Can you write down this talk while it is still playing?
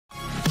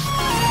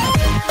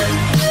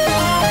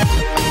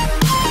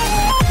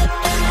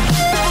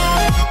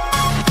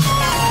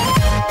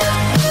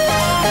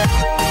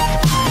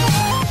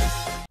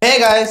Hey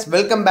guys,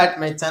 welcome back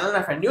to my channel.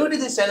 If you're new to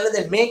this channel,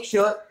 then make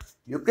sure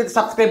you click the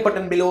subscribe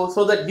button below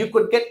so that you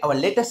could get our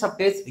latest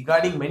updates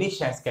regarding many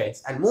shares,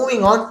 guys. And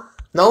moving on,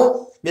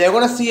 now we are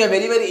going to see a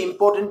very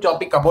important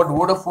topic about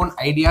Vodafone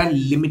Idea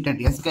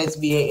Limited. Yes, guys,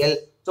 VAL.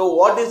 So,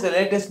 what is the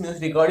latest news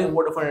regarding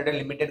Vodafone Idea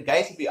Limited,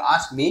 guys? If you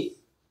ask me,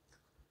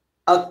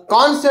 a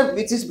concept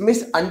which is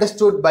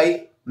misunderstood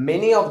by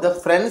many of the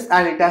friends,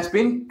 and it has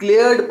been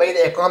cleared by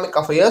the economic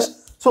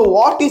affairs. So,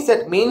 what is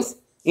that means?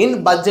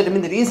 In budget,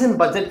 the recent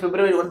budget,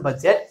 February 1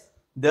 budget,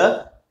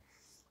 the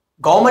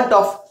government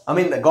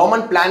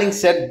planning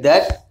said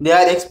that they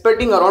are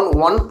expecting around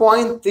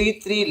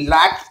 1.33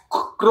 lakh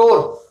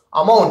crore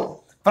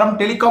amount from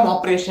telecom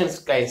operations,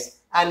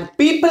 guys. And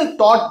people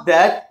thought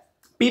that,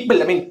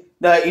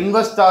 the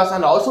investors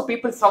and also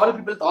several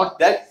people thought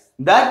that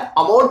that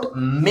amount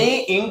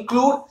may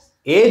include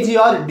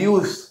AGR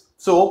dues.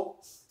 So,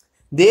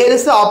 there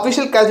is an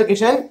official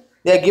classification.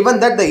 They are given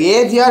that the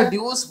AGR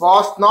dues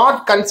was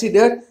not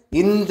considered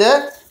in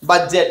the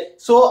budget.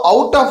 So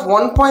out of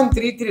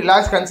 1.33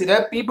 lakhs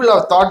considered, people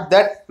have thought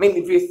that,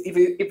 if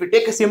you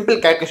take a simple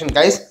calculation,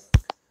 guys,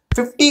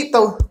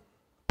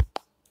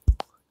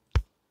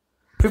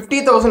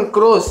 50,000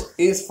 crores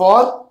is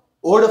for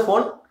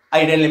Vodafone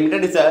Idea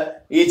Limited, is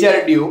a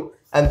AGR due,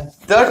 and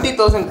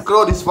 30,000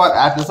 crore is for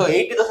airtel. So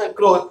 80,000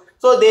 crores.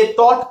 So they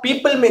thought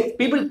people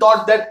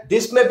thought that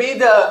this may be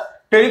the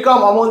telecom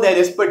amount they are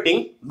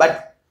expecting,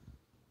 but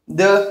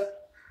the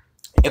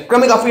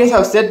economic affairs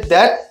have said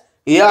that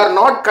we are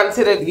not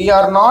considered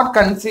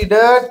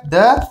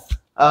the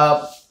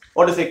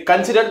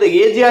considered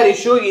the AGR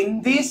issue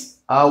in this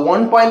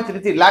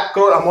 1.33 lakh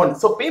crore amount.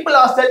 So people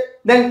asked that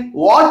then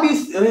what you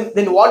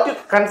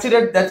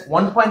considered that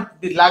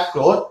 1.3 lakh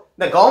crore.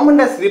 The government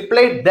has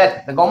replied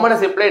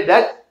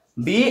that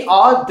we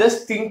are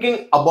just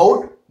thinking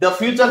about the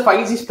future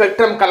 5G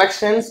spectrum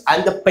collections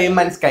and the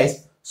payments,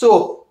 guys.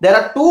 So there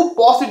are two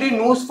positive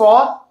news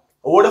for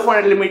Vodafone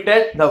Idea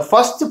Limited. The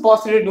first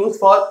positive news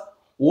for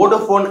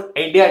Vodafone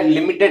Idea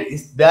Limited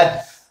is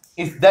that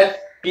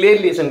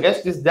clearly,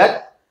 guys, is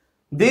that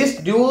these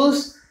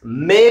dues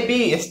may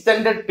be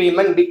extended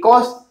payment,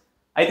 because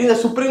I think the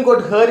Supreme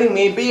Court hearing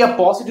may be a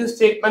positive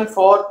statement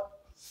for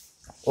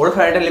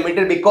Vodafone Idea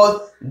Limited,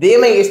 because they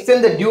may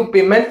extend the due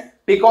payment,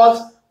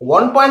 because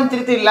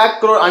 1.33 lakh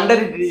crore under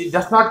it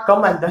does not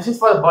come, and this is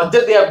for the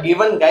budget they have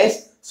given,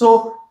 guys.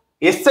 So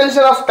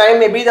extension of time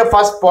may be the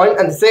first point,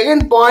 and the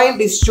second point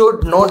you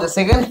should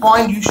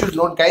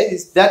note, guys,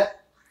 is that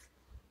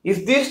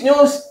if this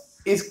news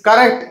is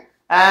correct,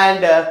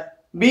 and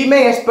we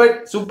may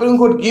expect Supreme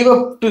Court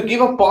to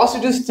give a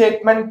positive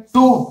statement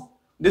to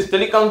this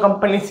telecom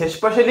companies,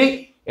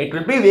 especially it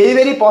will be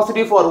very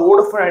positive for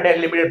Vodafone Idea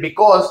Limited,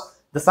 because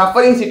the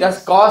sufferings it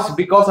has caused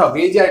because of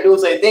AGR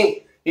dues, I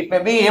think it may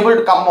be able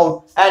to come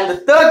out. And the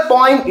third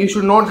point you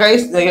should note,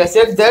 guys, like I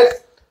said,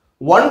 that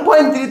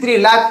 1.33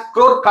 lakh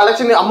crore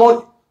collection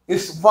amount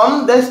is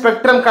from the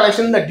spectrum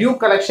collection, the due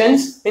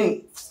collections.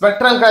 In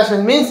spectrum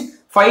collection means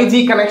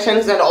 5G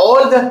connections and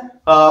all the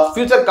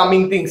future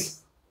coming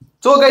things.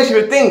 So guys,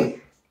 you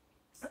think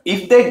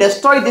if they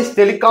destroy this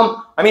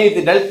telecom,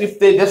 if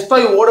they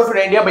destroy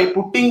Vodafone Idea by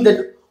putting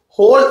the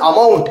whole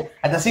amount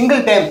at a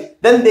single time,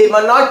 then they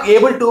were not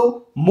able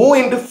to move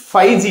into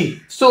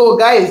 5G. So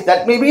guys,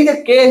 that may be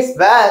the case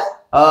where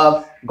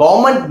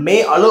government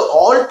may allow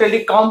all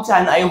telecoms,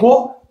 and I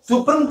hope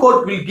Supreme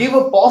Court will give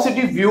a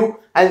positive view,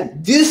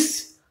 and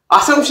this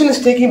assumption is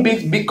taking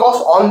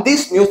because on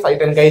this news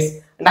item,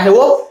 guys, and I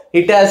hope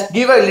it has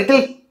given a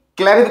little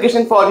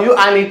clarification for you,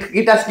 and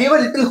it has given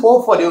a little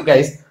hope for you,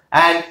 guys.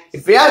 And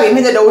if you have any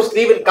other doubts,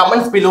 leave in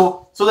comments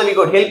below so that we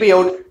could help you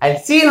out, and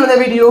see you in another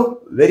video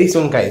very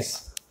soon,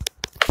 guys.